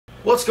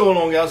What's going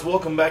on, guys?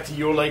 Welcome back to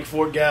Your Lake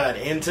Fort Guide,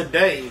 and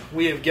today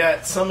we have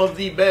got some of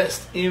the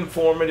best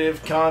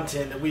informative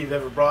content that we've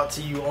ever brought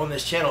to you on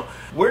this channel.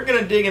 We're going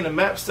to dig into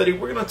map study.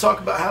 We're going to talk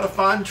about how to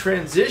find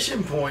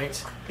transition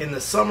points in the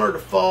summer to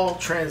fall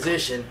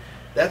transition.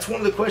 That's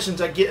one of the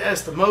questions I get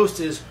asked the most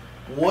is,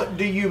 what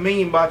do you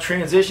mean by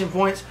transition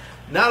points?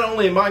 Not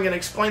only am I going to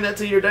explain that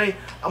to you today,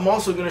 I'm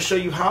also going to show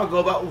you how I go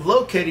about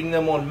locating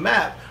them on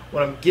map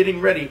when I'm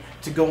getting ready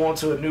to go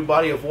onto a new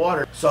body of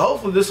water. So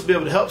hopefully this will be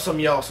able to help some of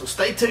y'all. So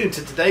stay tuned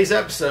to today's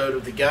episode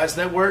of the Guides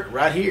Network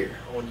right here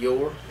on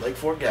Your Lake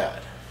Fort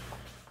Guide.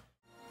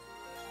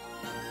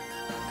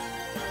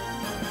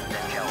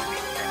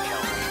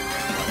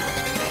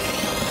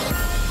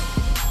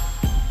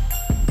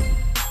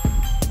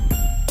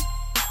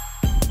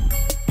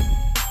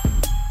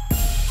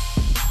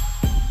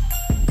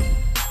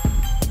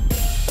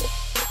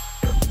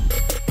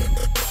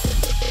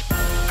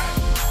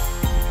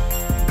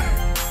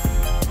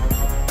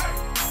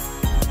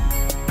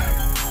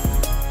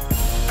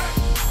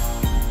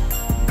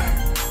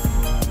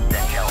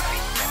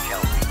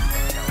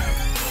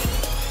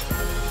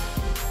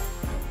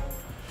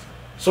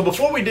 So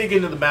before we dig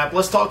into the map,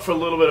 let's talk for a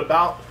little bit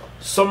about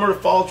summer to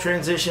fall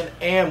transition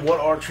and what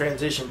are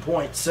transition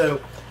points.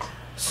 So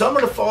summer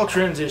to fall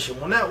transition,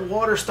 when that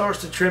water starts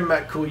to trim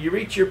back cool, you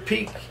reach your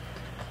peak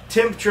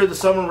temperature of the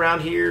summer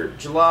around here,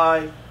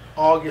 July,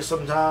 August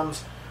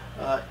sometimes,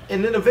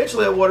 and then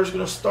eventually that water is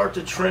going to start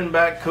to trim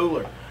back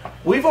cooler.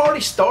 We've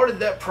already started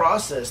that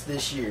process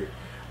this year.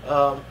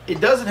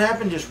 It doesn't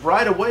happen just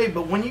right away,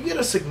 but when you get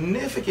a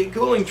significant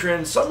cooling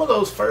trend, some of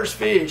those first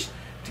fish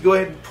to go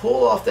ahead and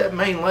pull off that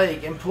main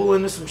lake and pull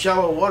into some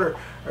shallow water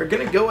are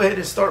going to go ahead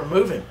and start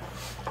moving.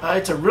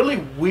 It's a really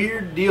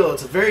weird deal.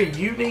 It's a very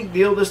unique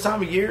deal this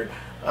time of year.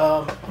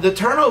 The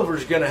turnover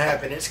is going to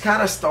happen. It's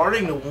kind of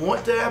starting to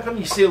want to happen.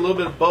 You see a little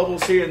bit of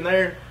bubbles here and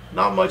there,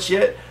 not much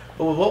yet,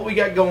 but with what we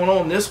got going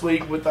on this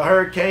week with the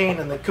hurricane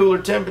and the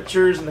cooler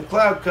temperatures and the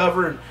cloud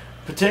cover and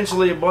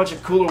potentially a bunch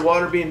of cooler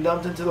water being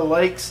dumped into the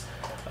lakes,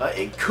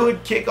 it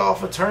could kick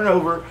off a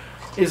turnover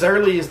as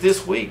early as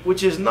this week,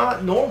 which is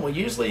not normal.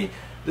 Usually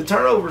the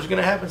turnover is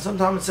going to happen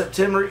sometime in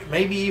September,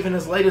 maybe even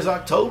as late as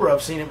October.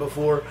 I've seen it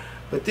before.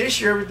 But this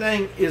year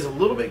everything is a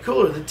little bit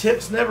cooler. The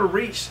temps never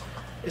reach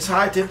as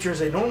high temperature as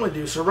they normally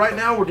do. So right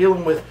now we're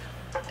dealing with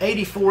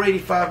 84,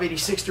 85,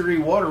 86 degree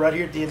water right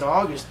here at the end of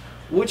August,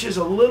 which is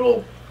a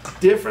little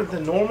different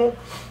than normal.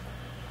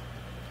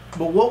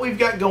 But what we've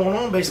got going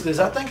on basically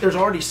is I think there's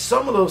already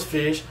some of those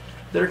fish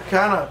that are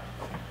kind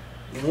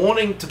of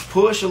wanting to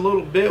push a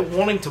little bit,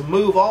 wanting to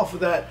move off of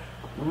that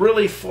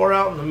really far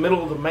out in the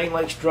middle of the main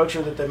lake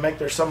structure that they make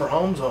their summer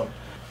homes on.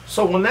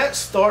 So when that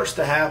starts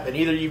to happen,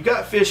 either you've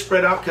got fish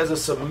spread out because of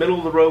some middle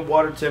of the road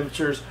water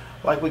temperatures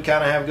like we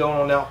kind of have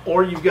going on now,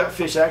 or you've got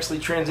fish actually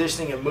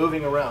transitioning and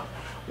moving around.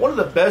 One of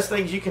the best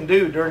things you can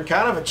do during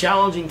kind of a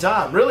challenging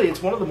time, really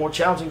it's one of the more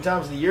challenging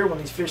times of the year when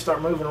these fish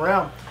start moving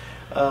around,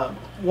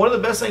 one of the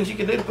best things you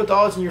can do to put the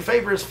odds in your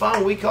favor is find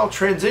what we call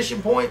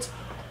transition points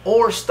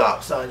or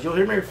stop signs. You'll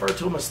hear me refer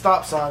to them as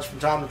stop signs from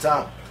time to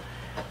time.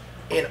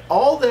 And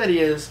all that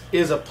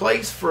is a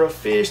place for a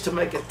fish to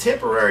make a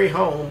temporary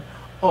home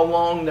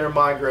along their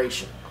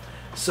migration.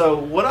 So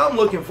what I'm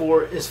looking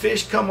for is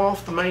fish come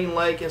off the main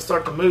lake and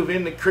start to move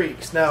into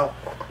creeks. Now,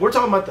 we're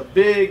talking about the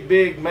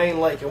big main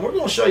lake, and we're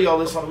going to show you all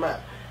this on the map.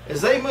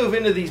 As they move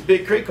into these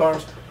big creek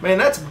arms, man,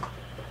 that's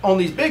on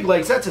these big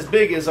lakes, that's as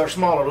big as our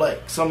smaller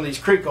lakes. Some of these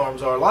creek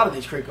arms are, a lot of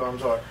these creek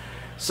arms are.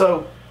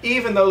 So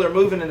even though they're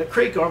moving into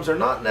creek arms, they're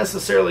not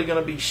necessarily going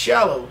to be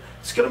shallow.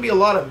 It's going to be a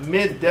lot of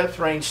mid-depth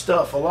range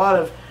stuff. A lot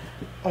of,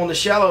 on the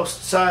shallow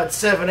side,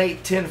 7,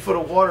 8, 10 foot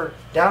of water,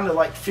 down to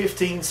like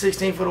 15,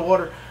 16 foot of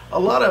water. A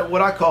lot of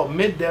what I call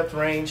mid-depth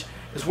range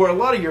is where a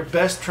lot of your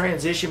best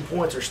transition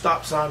points or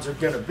stop signs are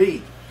going to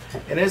be.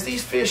 And as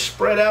these fish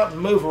spread out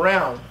and move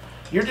around,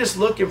 you're just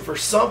looking for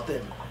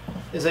something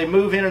as they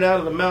move in and out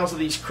of the mouths of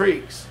these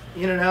creeks,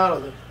 in and out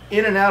of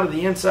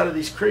the inside of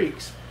these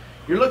creeks.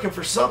 You're looking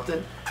for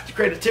something to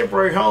create a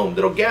temporary home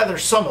that'll gather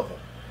some of them.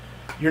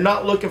 You're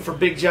not looking for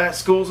big giant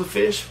schools of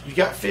fish. You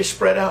got fish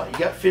spread out. You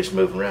got fish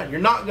moving around.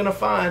 You're not going to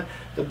find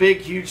the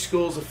big huge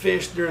schools of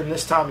fish during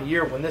this time of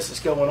year when this is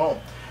going on.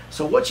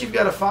 So what you've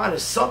got to find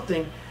is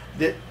something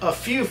that a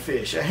few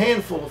fish, a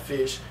handful of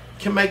fish,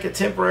 can make a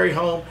temporary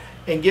home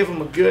and give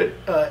them a good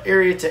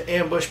area to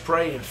ambush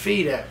prey and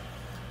feed at.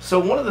 So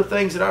one of the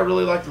things that I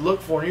really like to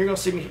look for, and you're going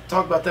to see me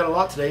talk about that a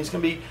lot today, is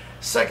going to be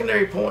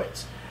secondary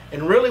points.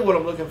 And really what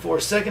I'm looking for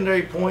is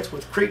secondary points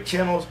with creek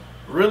channels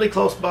really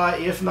close by,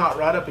 if not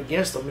right up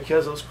against them,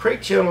 because those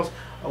creek channels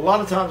a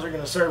lot of times are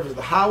going to serve as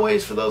the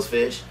highways for those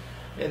fish.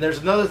 And there's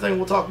another thing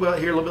we'll talk about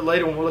here a little bit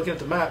later when we're looking at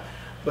the map,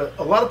 but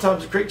a lot of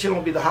times the creek channel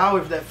will be the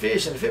highway for that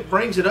fish, and if it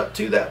brings it up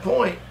to that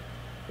point,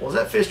 well, as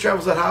that fish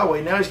travels that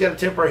highway, now he's got a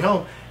temporary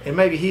home, and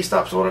maybe he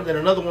stops on it, then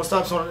another one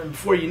stops on it, and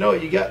before you know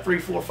it, you got 3,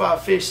 4,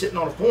 5 fish sitting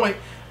on a point.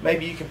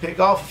 Maybe you can pick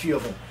off a few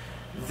of them.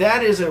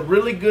 That is a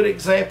really good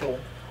example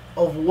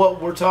of what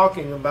we're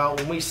talking about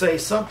when we say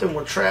something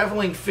where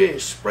traveling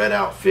fish, spread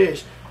out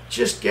fish,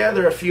 just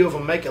gather a few of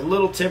them, make a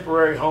little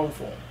temporary home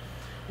for them.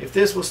 If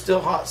this was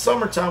still hot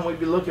summertime, we'd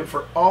be looking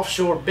for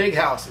offshore big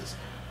houses,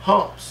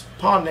 humps,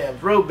 pond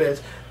dams, road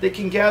beds that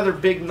can gather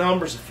big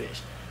numbers of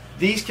fish.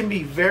 These can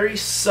be very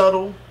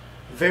subtle,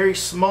 very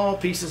small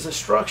pieces of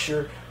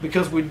structure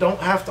because we don't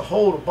have to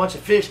hold a bunch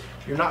of fish.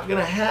 You're not going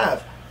to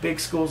have big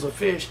schools of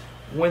fish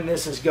when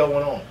this is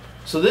going on.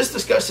 So this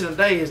discussion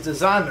today is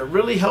designed to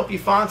really help you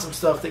find some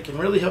stuff that can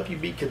really help you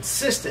be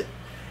consistent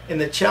in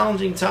the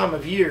challenging time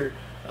of year,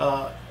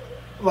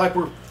 like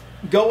we're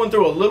going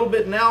through a little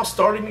bit now,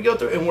 starting to go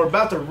through, and we're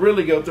about to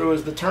really go through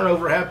as the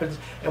turnover happens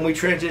and we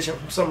transition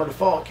from summer to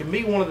fall. It can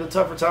be one of the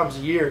tougher times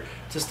of year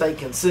to stay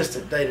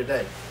consistent day to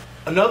day.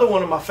 Another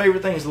one of my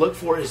favorite things to look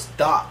for is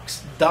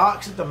docks.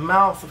 Docks at the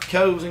mouth of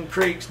coves and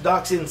creeks,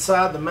 docks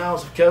inside the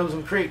mouths of coves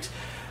and creeks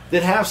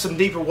that have some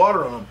deeper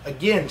water on them.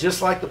 Again,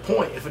 just like the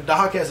point, if a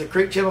dock has a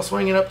creek channel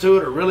swinging up to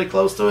it or really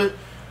close to it,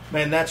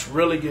 man, that's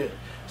really good.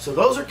 So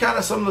those are kind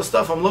of some of the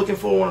stuff I'm looking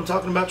for when I'm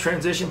talking about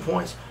transition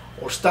points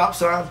or stop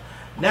signs.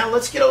 Now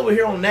let's get over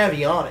here on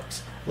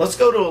Navionics. Let's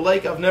go to a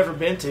lake I've never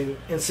been to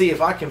and see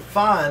if I can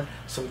find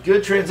some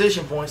good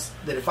transition points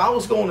that if I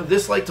was going to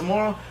this lake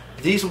tomorrow,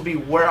 these would be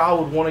where I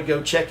would want to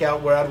go check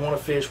out, where I'd want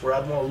to fish, where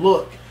I'd want to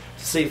look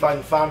to see if I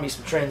can find me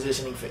some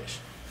transitioning fish.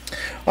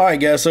 All right,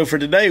 guys, so for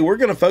today, we're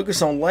going to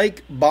focus on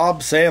Lake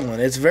Bob Sandlin.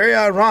 It's very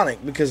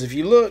ironic because if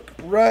you look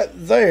right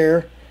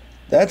there,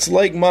 that's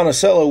Lake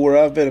Monticello, where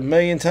I've been a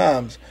million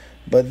times.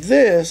 But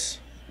there's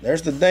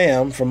the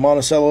dam from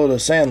Monticello to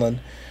Sandlin.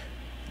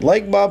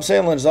 Lake Bob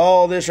Sandlin is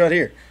all this right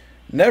here.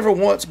 Never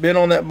once been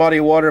on that body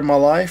of water in my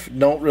life.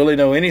 Don't really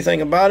know anything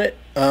about it.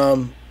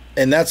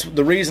 And that's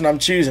the reason I'm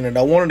choosing it.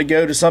 I wanted to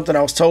go to something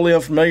I was totally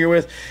unfamiliar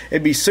with.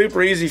 It'd be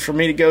super easy for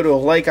me to go to a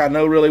lake I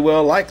know really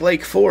well, like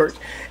Lake Fork,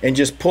 and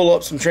just pull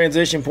up some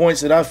transition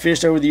points that I've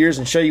fished over the years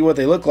and show you what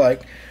they look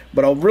like.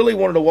 But I really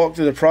wanted to walk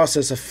through the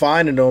process of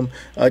finding them,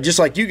 just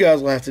like you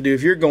guys will have to do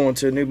if you're going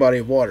to a new body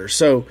of water.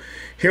 So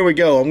here we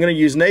go. I'm going to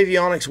use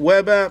Navionics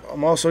web app.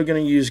 I'm also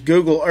going to use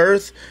Google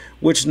Earth,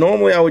 which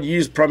normally I would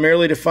use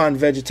primarily to find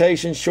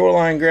vegetation,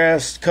 shoreline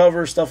grass,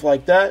 cover, stuff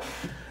like that.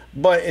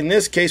 But in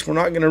this case, we're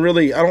not going to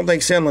really, I don't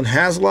think Sandlin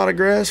has a lot of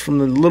grass from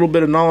the little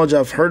bit of knowledge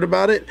I've heard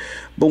about it.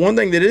 But one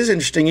thing that is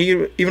interesting,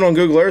 even on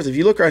Google Earth, if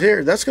you look right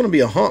here, that's going to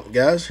be a hump,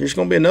 guys. Here's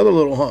going to be another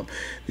little hump.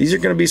 These are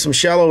going to be some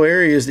shallow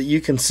areas that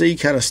you can see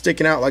kind of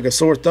sticking out like a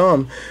sore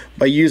thumb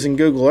by using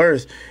Google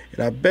Earth.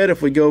 And I bet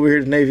if we go over here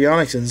to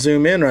Navionics and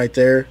zoom in right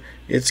there,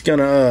 it's going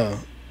to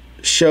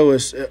show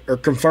us or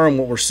confirm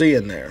what we're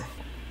seeing there.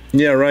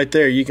 Yeah, right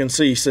there you can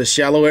see it says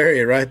shallow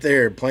area right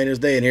there, plain as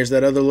day. And here's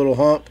that other little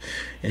hump,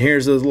 and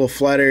here's those little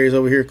flat areas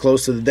over here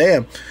close to the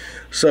dam.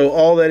 So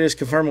all that is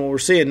confirming what we're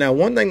seeing. Now,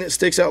 one thing that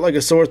sticks out like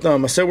a sore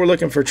thumb, I said we're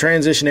looking for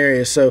transition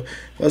areas. So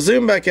if I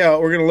zoom back out,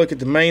 we're going to look at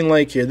the main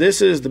lake here.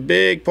 This is the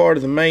big part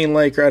of the main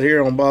lake right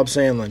here on Bob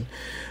Sandlin.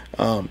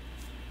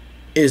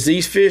 As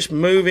these fish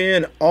move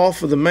in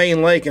off of the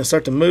main lake and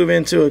start to move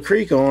into a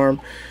creek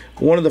arm,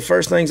 one of the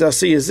first things I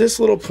see is this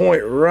little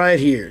point right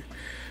here.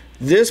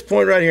 This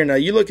point right here, now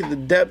you look at the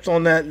depth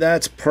on that,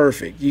 that's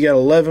perfect. You got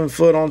 11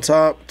 foot on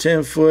top,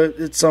 10 foot,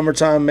 it's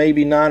summertime,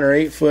 maybe 9 or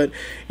 8 foot.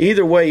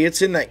 Either way,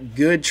 it's in that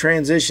good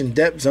transition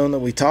depth zone that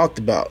we talked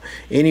about.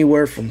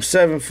 Anywhere from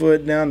 7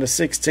 foot down to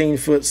 16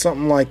 foot,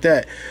 something like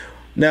that.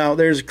 Now,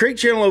 there's a creek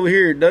channel over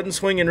here. It doesn't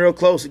swing in real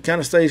close. It kind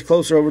of stays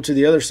closer over to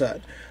the other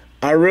side.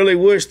 I really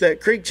wish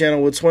that creek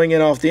channel would swing in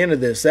off the end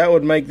of this. That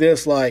would make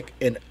this like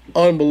an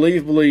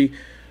unbelievably,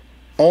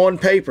 on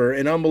paper,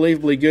 an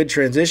unbelievably good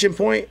transition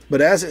point.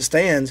 But as it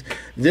stands,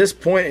 this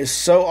point is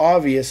so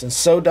obvious and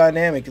so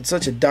dynamic. It's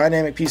such a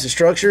dynamic piece of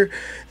structure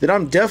that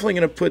I'm definitely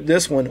going to put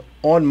this one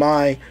on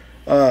my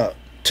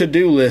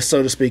to-do list,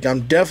 so to speak.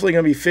 I'm definitely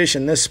going to be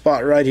fishing this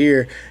spot right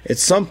here at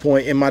some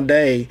point in my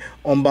day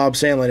on Bob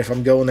Sandlin if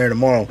I'm going there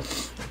tomorrow.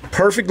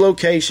 Perfect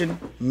location,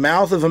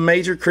 mouth of a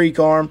major creek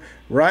arm,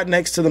 right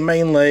next to the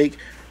main lake.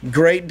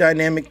 Great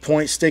dynamic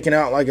point sticking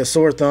out like a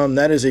sore thumb.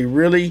 That is a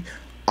really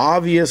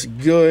obvious,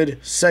 good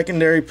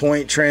secondary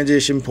point,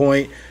 transition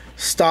point,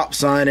 stop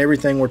sign,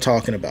 everything we're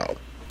talking about.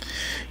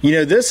 You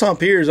know, this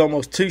hump here is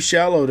almost too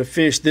shallow to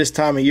fish this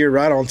time of year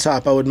right on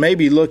top. I would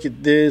maybe look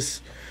at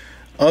this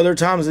other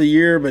times of the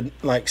year, but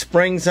like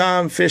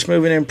springtime, fish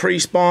moving in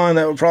pre-spawn,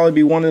 that would probably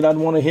be one that I'd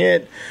want to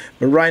hit.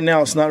 But right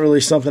now, it's not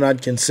really something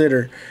I'd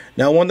consider.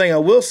 Now, one thing I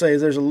will say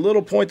is there's a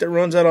little point that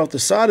runs out off the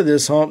side of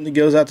this hump that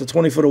goes out to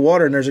 20 foot of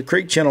water, and there's a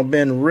creek channel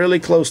bend really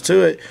close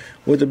to it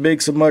with a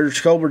big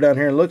submerged cobra down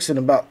here and looks in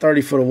about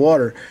 30 foot of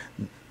water.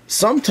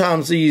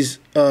 Sometimes these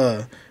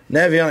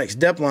Navionics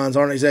depth lines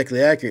aren't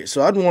exactly accurate,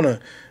 so I'd want to,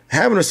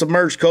 having a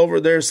submerged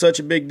culvert there is such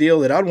a big deal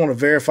that I'd want to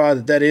verify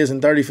that that is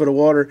in 30 foot of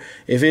water.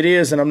 If it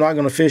is, then I'm not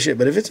going to fish it.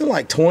 But if it's in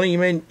like 20, I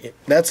mean,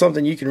 that's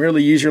something you can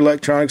really use your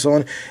electronics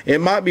on. It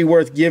might be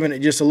worth giving it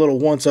just a little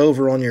once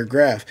over on your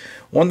graph.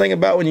 One thing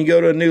about when you go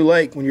to a new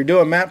lake, when you're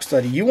doing map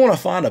study, you want to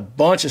find a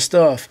bunch of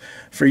stuff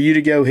for you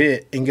to go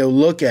hit and go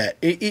look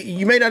at.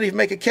 You may not even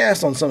make a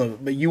cast on some of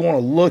it, but you want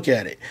to look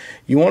at it.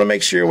 You want to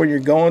make sure when you're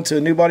going to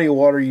a new body of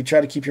water, you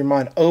try to keep your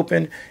mind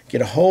open,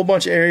 get a whole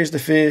bunch of areas to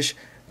fish,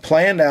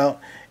 planned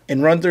out,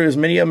 and run through as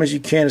many of them as you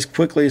can as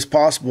quickly as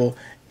possible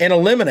and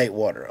eliminate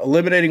water.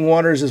 Eliminating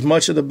water is as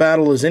much of the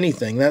battle as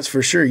anything, that's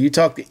for sure. You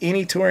talk to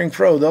any touring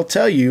pro, they'll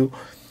tell you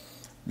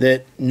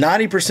that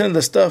 90% of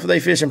the stuff they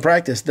fish in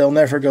practice, they'll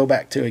never go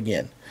back to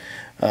again.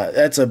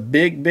 That's a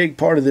big, big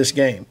part of this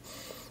game.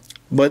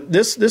 But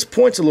this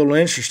point's a little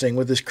interesting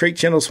with this creek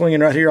channel swinging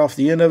right here off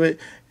the end of it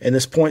and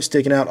this point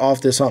sticking out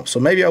off this hump. So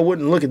maybe I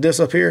wouldn't look at this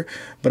up here,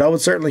 but I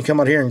would certainly come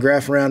out here and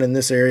graph around in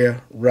this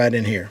area right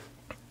in here.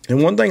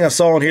 And one thing I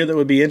saw in here that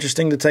would be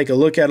interesting to take a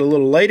look at a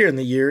little later in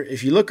the year,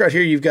 if you look right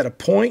here, you've got a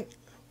point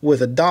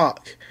with a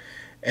dock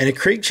and a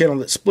creek channel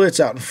that splits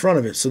out in front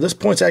of it. So this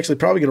point's actually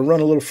probably going to run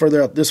a little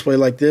further out this way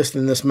like this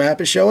than this map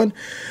is showing.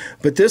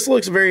 But this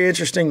looks very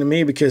interesting to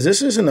me because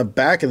this is in the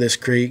back of this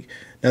creek.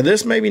 Now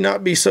this maybe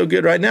not be so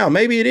good right now.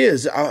 Maybe it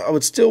is. I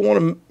would still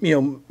want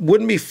to,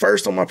 wouldn't be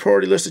first on my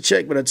priority list to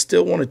check, but I'd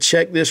still want to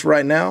check this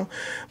right now.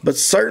 But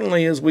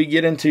certainly as we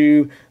get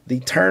into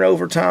the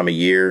turnover time of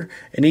year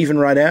and even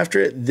right after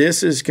it,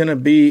 this is going to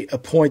be a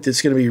point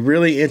that's going to be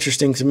really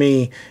interesting to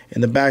me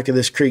in the back of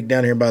this creek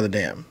down here by the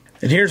dam.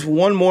 And here's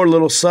one more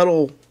little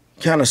subtle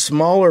kind of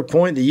smaller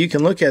point that you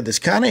can look at that's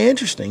kind of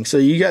interesting. So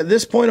you got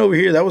this point over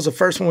here. That was the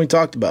first one we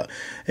talked about.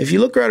 If you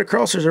look right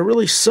across, there's a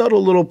really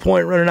subtle little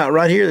point running out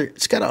right here.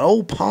 It's got an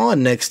old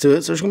pond next to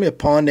it. So there's going to be a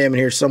pond dam in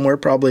here somewhere,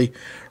 probably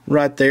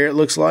right there it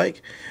looks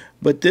like.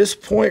 But this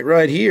point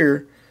right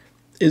here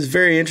is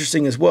very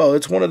interesting as well.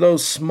 It's one of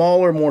those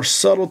smaller, more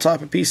subtle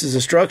type of pieces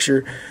of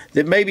structure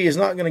that maybe is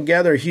not going to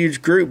gather a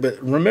huge group.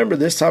 But remember,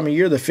 this time of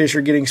year, the fish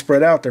are getting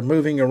spread out. They're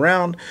moving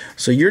around.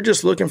 So you're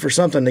just looking for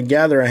something to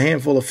gather a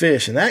handful of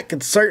fish. And that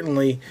could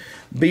certainly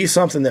be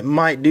something that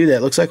might do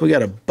that. Looks like we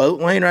got a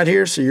boat lane right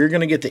here. So you're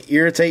going to get to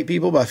irritate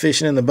people by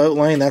fishing in the boat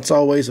lane. That's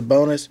always a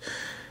bonus.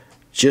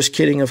 Just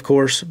kidding, of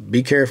course.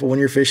 Be careful when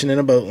you're fishing in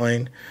a boat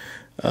lane.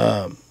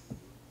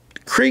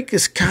 Creek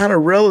is kind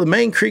of the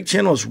main creek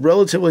channel is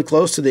relatively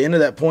close to the end of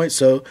that point,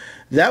 so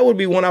that would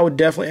be one I would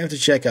definitely have to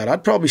check out.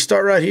 I'd probably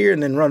start right here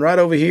and then run right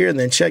over here and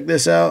then check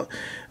this out.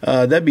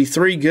 That'd be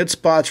 3 good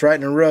spots right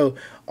in a row.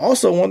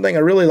 Also, one thing I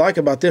really like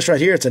about this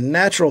right here, it's a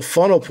natural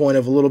funnel point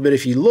of a little bit.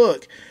 If you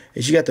look,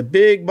 is you got the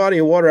big body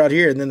of water out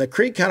here, and then the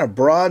creek kind of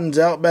broadens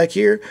out back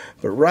here,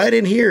 but right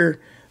in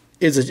here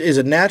is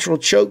a natural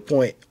choke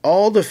point.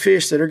 All the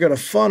fish that are going to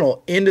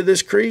funnel into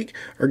this creek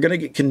are going to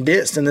get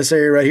condensed in this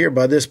area right here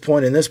by this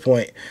point and this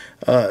point.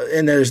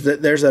 And there's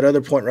that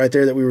other point right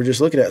there that we were just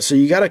looking at. So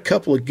you got a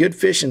couple of good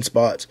fishing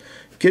spots,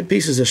 good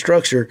pieces of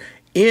structure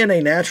in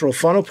a natural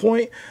funnel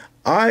point.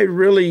 I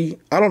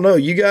don't know.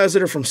 You guys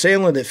that are from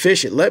Sandlin that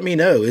fish it, let me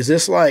know. Is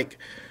this like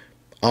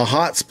a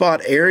hot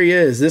spot area?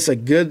 Is this a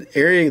good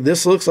area?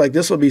 This looks like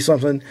this would be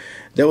something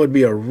that would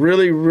be a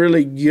really,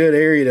 really good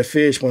area to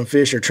fish when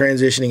fish are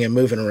transitioning and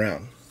moving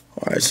around.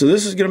 All right, so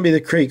this is going to be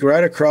the creek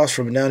right across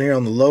from down here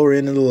on the lower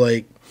end of the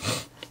lake.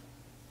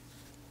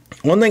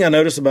 One thing I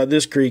noticed about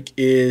this creek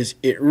is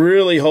it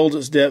really holds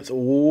its depth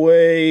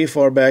way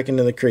far back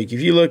into the creek.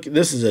 If you look,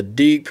 this is a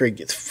deep creek.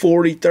 It's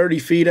 40, 30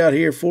 feet out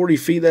here, 40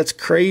 feet. That's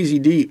crazy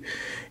deep.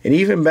 And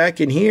even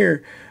back in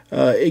here,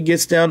 it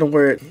gets down to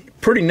where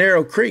pretty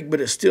narrow creek, but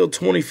it's still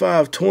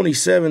 25,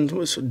 27.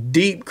 It's a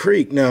deep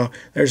creek. Now,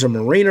 there's a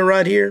marina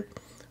right here.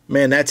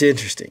 Man, that's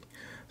interesting.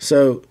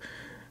 So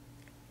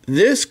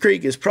this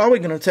creek is probably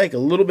going to take a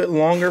little bit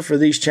longer for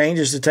these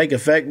changes to take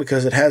effect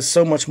because it has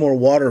so much more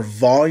water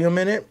volume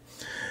in it.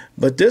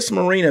 But this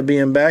marina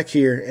being back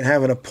here and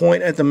having a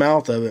point at the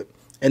mouth of it,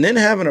 and then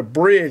having a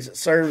bridge that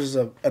serves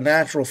as a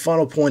natural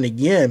funnel point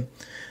again,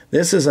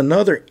 this is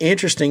another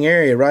interesting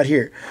area right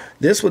here.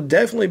 This would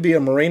definitely be a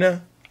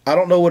marina. I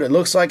don't know what it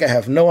looks like. I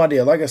have no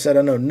idea. Like I said,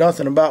 I know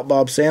nothing about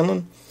Bob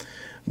Sandlin,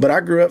 but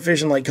I grew up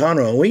fishing Lake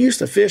Conroe, and we used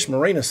to fish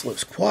marina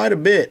slips quite a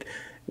bit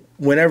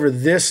whenever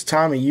this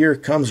time of year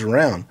comes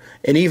around.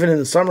 And even in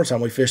the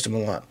summertime, we fished them a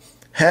lot.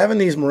 Having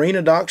these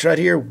marina docks right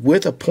here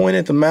with a point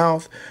at the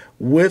mouth,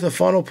 with a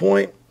funnel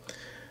point,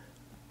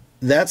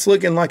 that's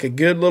looking like a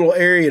good little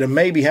area to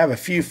maybe have a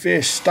few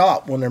fish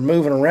stop when they're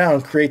moving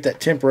around, create that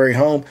temporary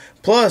home.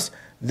 Plus,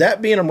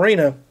 that being a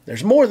marina,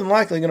 there's more than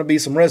likely going to be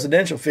some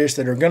residential fish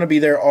that are going to be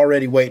there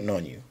already waiting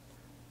on you.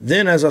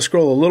 Then as I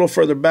scroll a little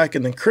further back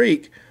in the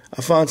creek,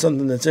 I find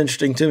something that's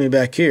interesting to me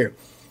back here.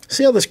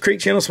 See how this creek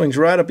channel swings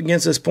right up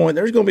against this point?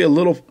 There's going to be a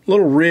little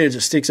ridge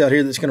that sticks out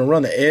here that's going to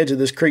run the edge of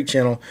this creek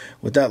channel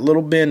with that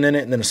little bend in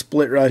it and then a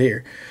split right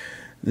here.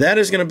 That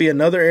is going to be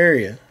another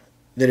area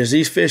that as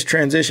these fish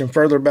transition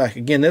further back.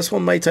 Again, this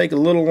one may take a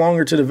little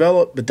longer to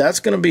develop, but that's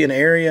going to be an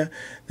area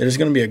that is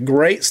going to be a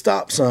great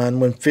stop sign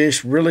when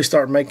fish really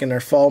start making their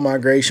fall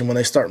migration, when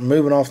they start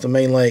moving off the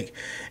main lake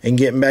and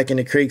getting back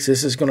into creeks.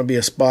 This is going to be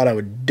a spot I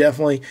would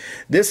definitely,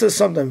 this is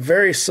something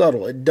very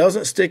subtle. It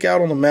doesn't stick out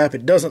on the map.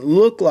 It doesn't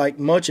look like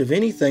much of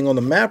anything on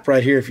the map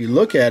right here if you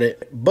look at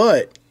it,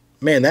 but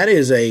man, that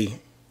is a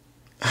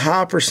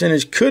high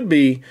percentage, could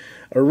be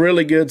a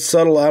really good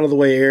subtle out of the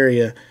way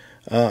area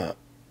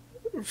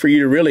for you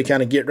to really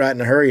kind of get right in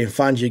a hurry and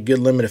find you a good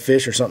limit of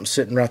fish or something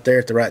sitting right there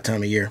at the right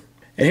time of year.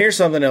 And here's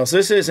something else.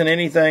 This isn't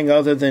anything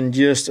other than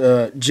just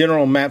a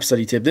general map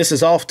study tip. This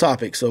is off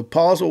topic, so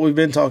pause what we've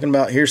been talking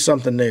about. Here's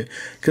something new,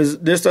 because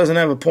this doesn't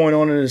have a point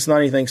on it. It's not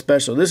anything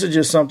special. This is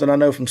just something I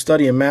know from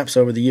studying maps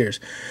over the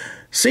years.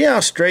 See how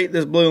straight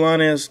this blue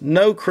line is?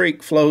 No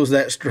creek flows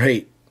that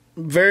straight.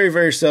 Very,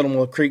 very seldom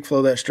will a creek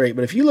flow that straight.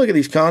 But if you look at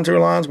these contour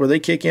lines where they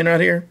kick in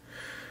right here,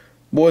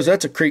 boys,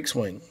 that's a creek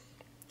swing.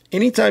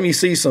 Anytime you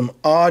see some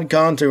odd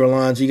contour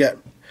lines, you got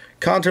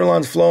contour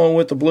lines flowing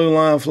with the blue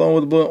line, flowing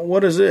with the blue.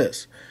 What is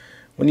this?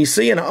 When you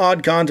see an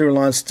odd contour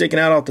line sticking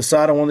out off the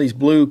side of one of these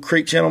blue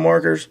creek channel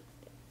markers,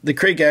 the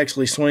creek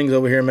actually swings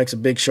over here and makes a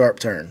big sharp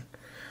turn.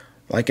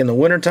 Like in the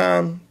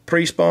wintertime,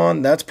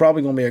 pre-spawn, that's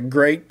probably going to be a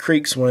great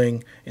creek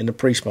swing in the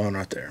pre-spawn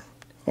right there.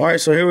 All right,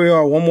 so here we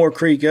are, one more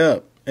creek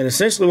up. And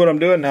essentially what I'm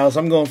doing now is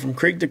I'm going from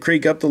creek to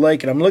creek up the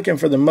lake, and I'm looking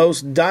for the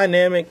most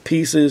dynamic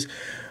pieces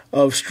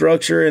of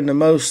structure and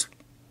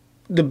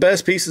the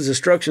best pieces of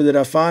structure that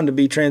I find to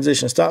be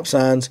transition stop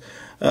signs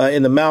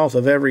in the mouth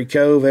of every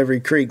cove, every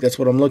creek. That's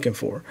what I'm looking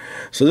for.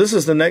 So this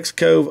is the next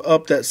cove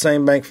up that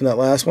same bank from that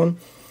last one.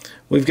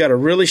 We've got a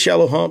really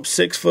shallow hump,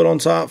 6 foot on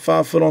top,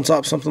 5 foot on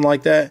top, something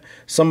like that.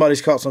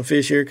 Somebody's caught some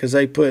fish here because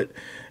they put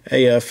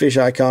a fish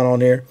icon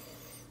on here.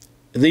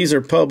 These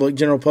are public.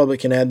 General public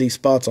can add these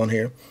spots on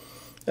here.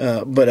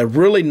 But a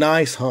really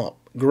nice hump.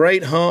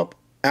 Great hump.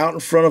 Out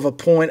in front of a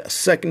point, a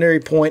secondary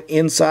point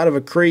inside of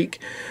a creek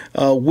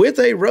with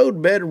a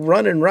roadbed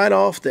running right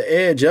off the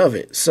edge of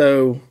it.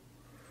 So,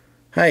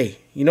 hey,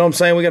 you know what I'm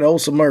saying? We got an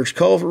old submerged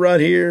culvert right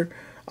here.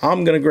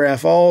 I'm going to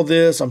graph all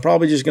this. I'm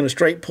probably just going to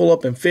straight pull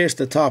up and fish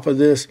the top of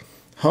this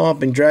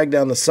hump and drag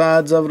down the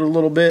sides of it a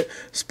little bit,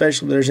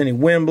 especially if there's any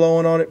wind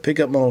blowing on it.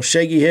 Pick up my old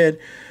shaky head.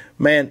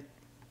 Man,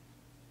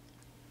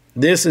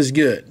 this is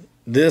good.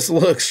 This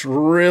looks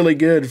really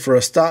good for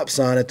a stop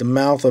sign at the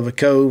mouth of a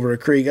cove or a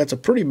creek. That's a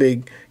pretty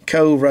big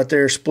cove right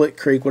there, split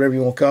creek, whatever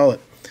you want to call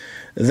it.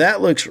 That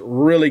looks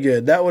really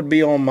good. That would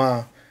be on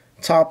my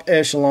top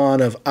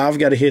echelon of I've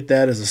got to hit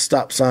that as a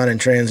stop sign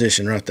and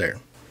transition right there.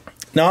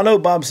 Now, I know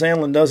Bob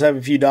Sandlin does have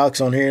a few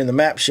docks on here, and the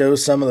map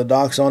shows some of the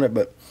docks on it,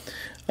 but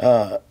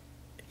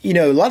you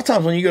know, a lot of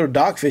times when you go to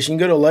dock fishing, you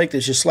go to a lake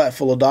that's just slap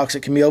full of docks, it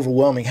can be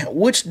overwhelming.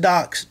 Which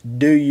docks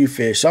do you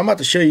fish? So I'm about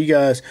to show you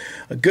guys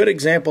a good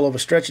example of a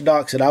stretch of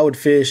docks that I would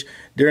fish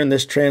during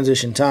this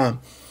transition time.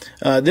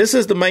 This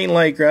is the main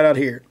lake right out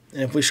here.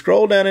 And if we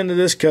scroll down into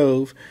this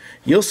cove,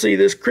 you'll see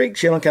this creek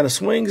channel kind of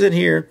swings in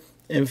here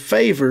and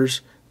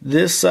favors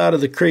this side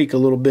of the creek a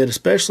little bit,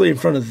 especially in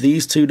front of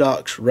these two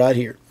docks right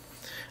here.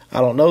 I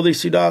don't know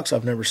these two docks.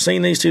 I've never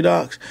seen these two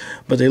docks,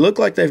 but they look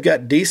like they've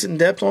got decent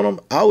depth on them.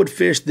 I would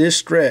fish this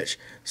stretch.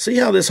 See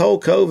how this whole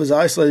cove is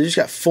isolated? You just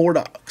got 4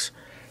 docks.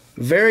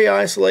 Very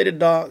isolated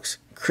docks.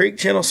 Creek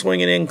channel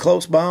swinging in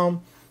close by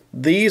them.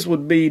 These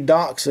would be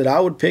docks that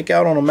I would pick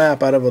out on a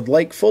map out of a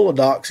lake full of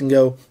docks and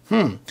go,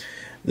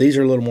 these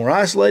are a little more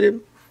isolated.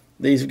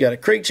 These have got a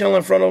creek channel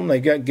in front of them.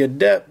 They've got good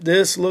depth.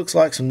 This looks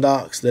like some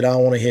docks that I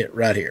want to hit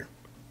right here.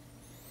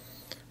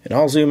 And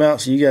I'll zoom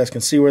out so you guys can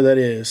see where that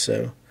is.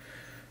 So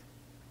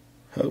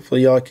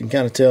hopefully y'all can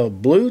kind of tell.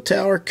 Blue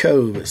Tower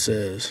Cove, it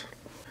says.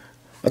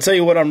 I'll tell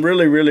you what, I'm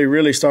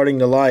really starting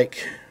to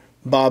like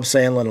Bob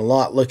Sandlin a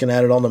lot looking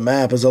at it on the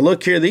map. As I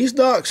look here, these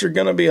docks are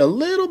going to be a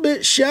little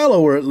bit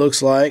shallower, it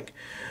looks like.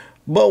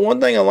 But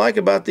one thing I like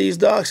about these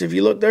docks, if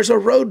you look, there's a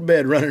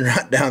roadbed running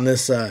right down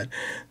this side.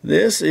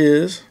 This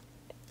is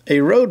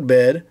a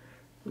roadbed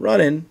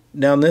running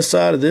down this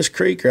side of this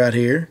creek right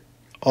here.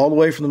 All the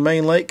way from the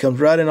main lake, comes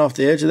right in off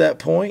the edge of that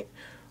point.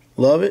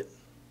 Love it.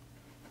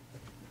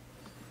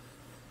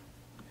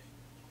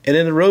 And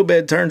then the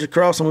roadbed turns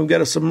across, and we've got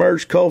a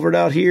submerged culvert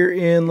out here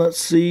in, let's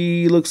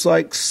see, looks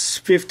like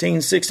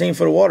 15, 16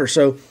 foot of water.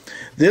 So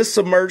this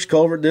submerged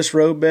culvert, this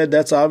roadbed,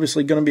 that's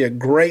obviously going to be a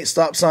great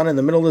stop sign in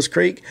the middle of this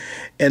creek.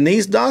 And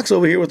these docks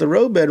over here with the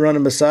roadbed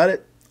running beside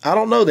it, I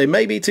don't know, they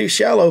may be too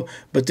shallow,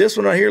 but this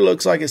one right here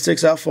looks like it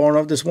sticks out far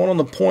enough. This one on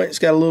the point's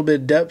got a little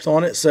bit of depth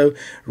on it, so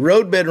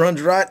roadbed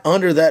runs right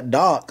under that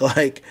dock,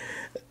 like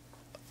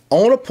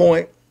on a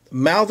point.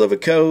 Mouth of a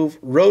cove,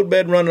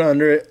 roadbed running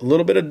under it, a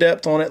little bit of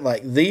depth on it.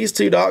 Like these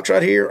two docks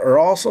right here are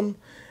awesome,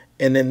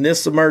 and then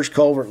this submerged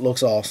culvert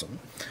looks awesome.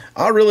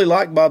 I really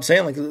like Bob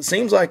Sandlin because it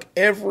seems like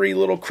every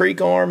little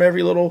creek arm,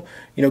 every little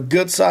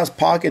good-sized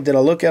pocket that I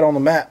look at on the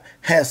map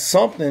has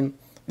something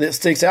that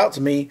sticks out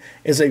to me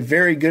as a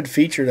very good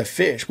feature to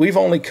fish. We've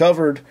only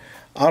covered,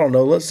 I don't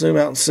know, let's zoom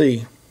out and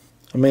see.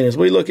 I mean, as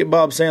we look at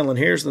Bob Sandlin,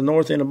 here's the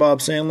north end of Bob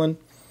Sandlin,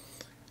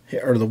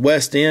 or the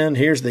west end,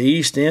 here's the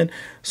east end.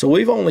 So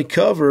we've only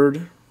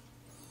covered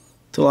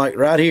to like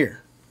right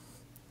here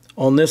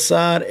on this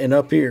side and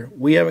up here.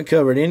 We haven't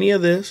covered any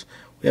of this.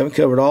 We haven't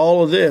covered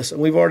all of this,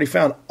 and we've already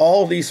found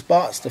all these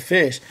spots to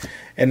fish.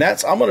 And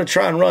I'm going to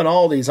try and run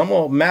all these. I'm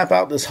going to map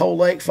out this whole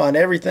lake, find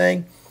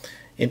everything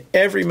in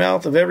every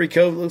mouth of every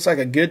cove that looks like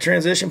a good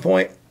transition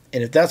point.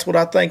 And if that's what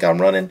I think I'm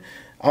running,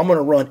 I'm going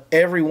to run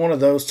every one of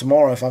those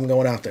tomorrow if I'm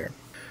going out there.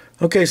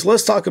 Okay, so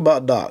let's talk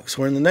about docks.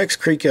 We're in the next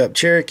creek up,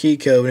 Cherokee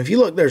Cove. And if you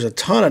look, there's a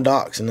ton of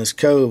docks in this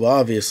cove,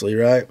 obviously,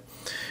 right?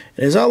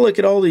 And as I look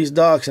at all these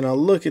docks and I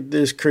look at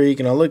this creek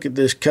and I look at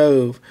this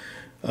cove,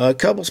 a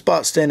couple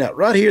spots stand out.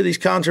 Right here, these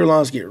contour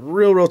lines get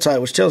real tight,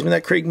 which tells me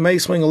that creek may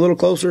swing a little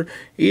closer.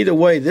 Either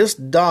way, this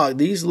dock,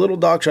 these little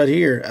docks right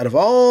here, out of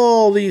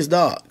all these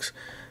docks,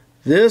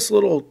 this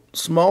little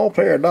small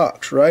pair of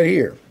docks right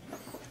here,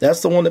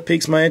 that's the one that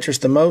piques my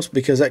interest the most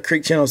because that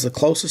creek channel is the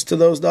closest to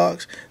those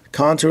docks. The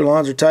contour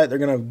lines are tight. They're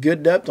going to have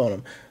good depth on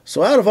them.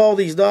 So out of all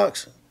these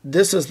docks,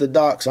 this is the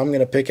docks I'm going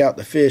to pick out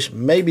the fish.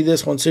 Maybe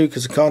this one too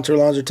because the contour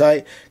lines are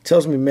tight.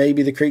 Tells me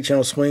maybe the creek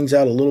channel swings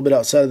out a little bit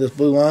outside of this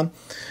blue line.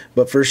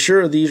 But for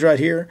sure, these right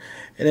here.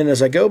 And then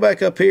as I go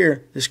back up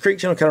here, this creek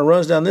channel kind of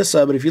runs down this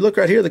side. But if you look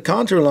right here, the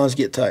contour lines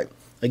get tight.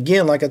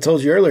 Again, like I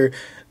told you earlier,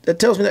 that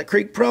tells me that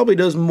creek probably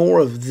does more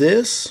of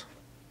this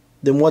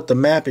than what the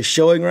map is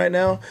showing right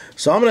now.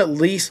 So I'm going to at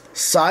least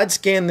side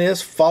scan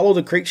this, follow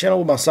the creek channel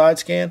with my side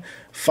scan,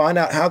 find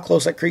out how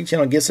close that creek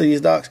channel gets to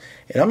these docks,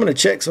 and I'm going to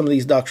check some of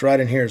these docks right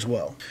in here as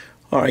well.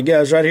 All right,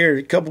 guys, right here,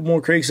 a couple more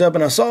creeks up,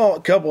 and I saw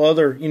a couple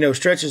other,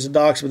 stretches of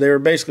docks, but they were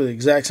basically the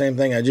exact same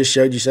thing I just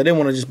showed you, so I didn't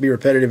want to just be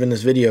repetitive in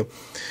this video.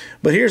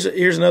 But here's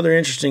another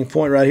interesting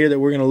point right here that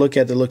we're going to look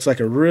at that looks like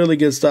a really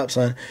good stop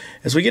sign.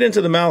 As we get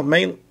into the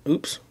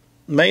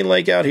main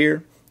lake out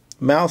here,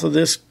 mouth of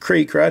this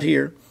creek right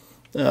here,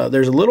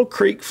 there's a little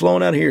creek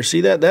flowing out here.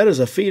 See that? That is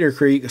a feeder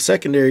creek, a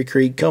secondary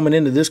creek coming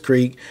into this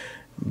creek,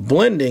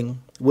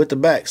 blending with the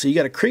back. So you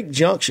got a creek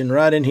junction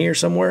right in here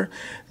somewhere.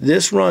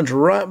 This runs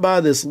right by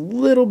this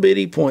little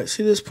bitty point.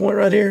 See this point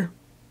right here?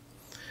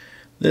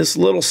 This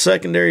little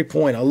secondary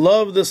point. I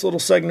love this little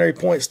secondary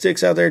point.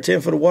 Sticks out there,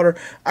 10 foot of water.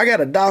 I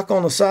got a dock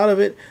on the side of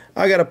it.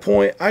 I got a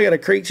point. I got a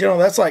creek channel.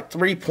 That's like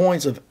 3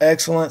 points of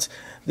excellence.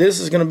 This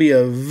is going to be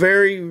a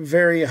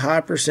very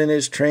high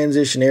percentage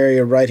transition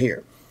area right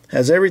here.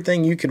 Has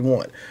everything you could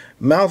want.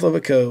 Mouth of a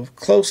cove,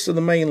 close to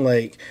the main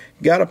lake,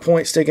 got a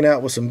point sticking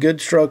out with some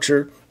good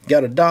structure,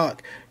 got a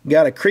dock,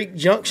 got a creek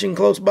junction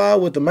close by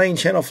with the main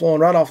channel flowing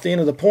right off the end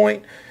of the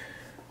point.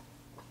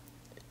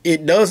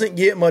 It doesn't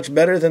get much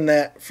better than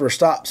that for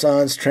stop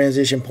signs,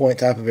 transition point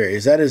type of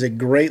areas. That is a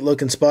great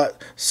looking spot.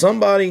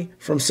 Somebody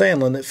from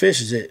Sandlin that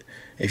fishes it,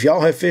 if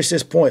y'all have fished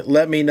this point,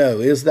 let me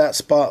know. Is that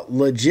spot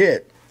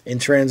legit in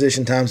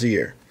transition times of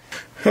year?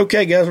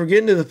 Okay, guys, we're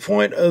getting to the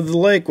point of the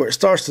lake where it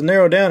starts to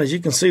narrow down. As you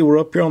can see, we're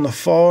up here on the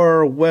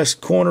far west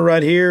corner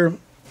right here.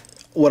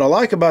 What I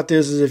like about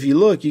this is if you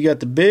look, you got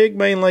the big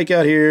main lake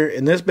out here,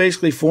 and this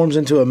basically forms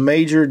into a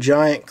major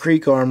giant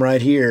creek arm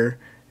right here.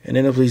 And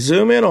then if we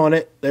zoom in on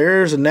it,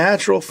 there's a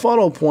natural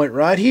funnel point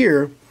right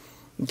here.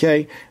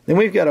 Okay, then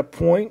we've got a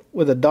point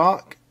with a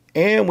dock,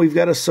 and we've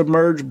got a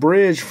submerged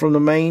bridge from the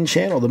main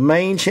channel. The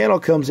main channel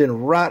comes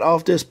in right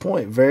off this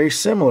point. Very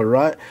similar,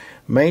 right?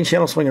 Main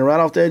channel swinging right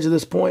off the edge of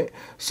this point.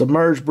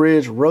 Submerged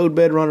bridge,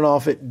 roadbed running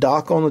off it,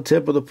 dock on the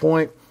tip of the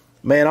point.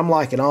 Man, I'm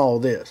liking all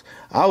of this.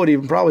 I would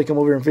even probably come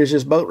over here and fish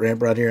this boat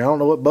ramp right here. I don't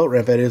know what boat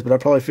ramp that is, but I'd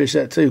probably fish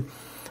that too.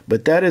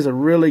 But that is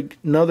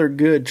another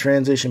good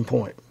transition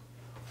point.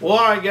 Well,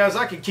 all right, guys,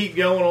 I could keep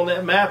going on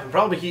that map and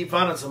probably keep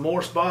finding some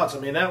more spots. I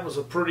mean, that was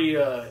a pretty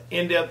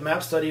in-depth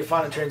map study of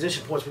finding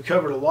transition points. We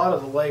covered a lot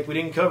of the lake. We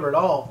didn't cover it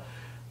all,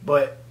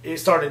 but it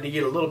started to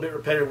get a little bit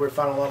repetitive. We're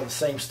finding a lot of the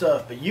same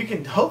stuff. But you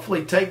can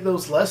hopefully take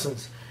those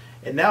lessons,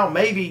 and now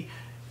maybe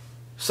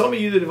some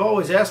of you that have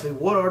always asked me,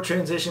 what are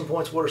transition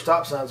points, what are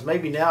stop signs,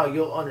 maybe now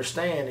you'll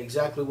understand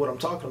exactly what I'm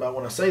talking about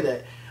when I say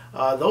that.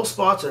 Those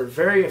spots are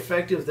very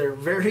effective. They're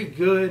very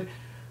good.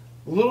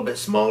 A little bit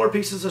smaller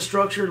pieces of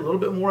structure, a little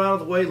bit more out of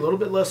the way, a little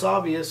bit less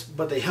obvious,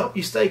 but they help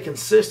you stay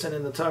consistent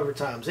in the tougher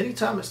times.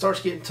 Anytime it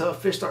starts getting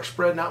tough, fish start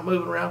spreading out,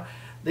 moving around,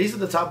 these are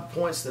the type of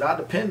points that I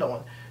depend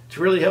on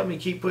to really help me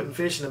keep putting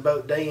fish in the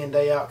boat day in,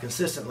 day out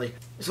consistently.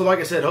 So like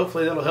I said,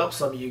 hopefully that'll help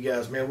some of you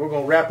guys, man. We're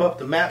going to wrap up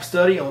the map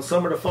study on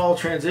summer to fall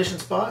transition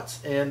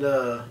spots, and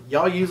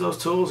y'all use those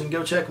tools and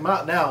go check them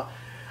out. Now,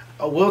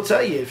 I will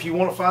tell you, if you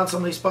want to find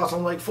some of these spots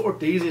on Lake Fork,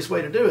 the easiest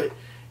way to do it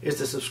is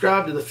to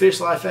subscribe to the Fish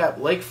Life app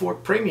Lake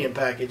Fork Premium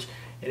Package.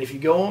 And if you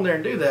go on there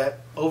and do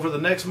that, over the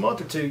next month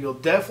or two, you'll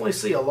definitely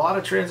see a lot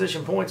of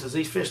transition points as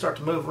these fish start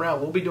to move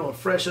around. We'll be doing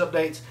fresh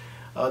updates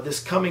this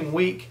coming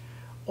week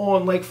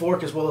on Lake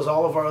Fork, as well as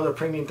all of our other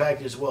premium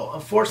packages as well.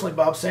 Unfortunately,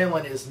 Bob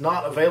Sandlin is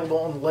not available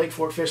on the Lake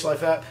Fork Fish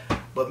Life app,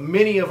 but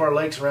many of our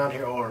lakes around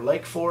here are.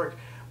 Lake Fork,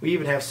 we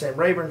even have Sam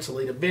Rayburn,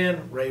 Salida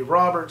Bend, Ray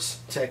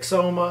Roberts,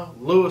 Texoma,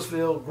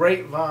 Louisville,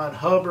 Grapevine,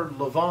 Hubbard,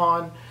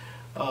 Lavon,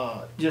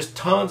 just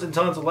tons and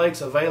tons of lakes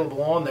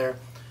available on there.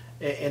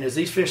 And as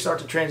these fish start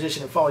to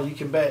transition and fall, you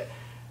can bet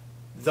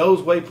those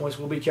waypoints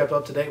will be kept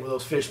up to date with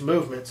those fish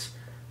movements.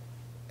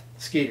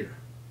 Skeeter,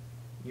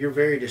 you're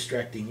very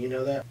distracting, you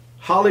know that?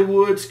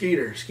 Hollywood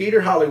Skeeter.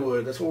 Skeeter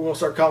Hollywood. That's what we're going to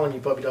start calling you,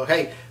 puppy dog.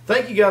 Hey,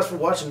 thank you guys for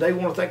watching today. We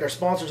want to thank our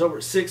sponsors over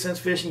at 6th Sense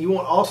Fishing. You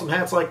want awesome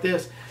hats like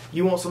this?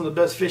 You want some of the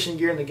best fishing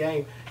gear in the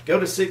game? Go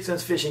to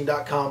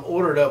 6thsensefishing.com.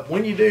 Order it up.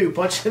 When you do,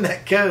 punch in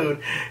that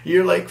code,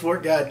 your Lake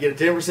Fork Guide. Get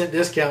a 10%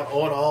 discount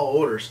on all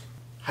orders.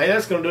 Hey,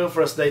 that's going to do it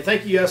for us today.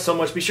 Thank you guys so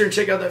much. Be sure to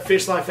check out that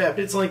Fish Life app.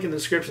 It's linked in the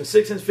description.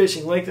 6th Sense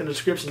Fishing linked in the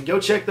description.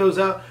 Go check those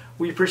out.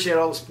 We appreciate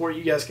all the support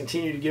you guys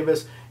continue to give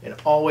us and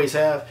always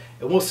have.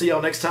 And we'll see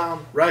y'all next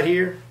time right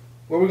here.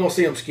 Where we going to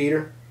see them,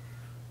 Skeeter?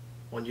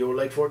 On your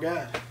Lake Fork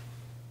Guide.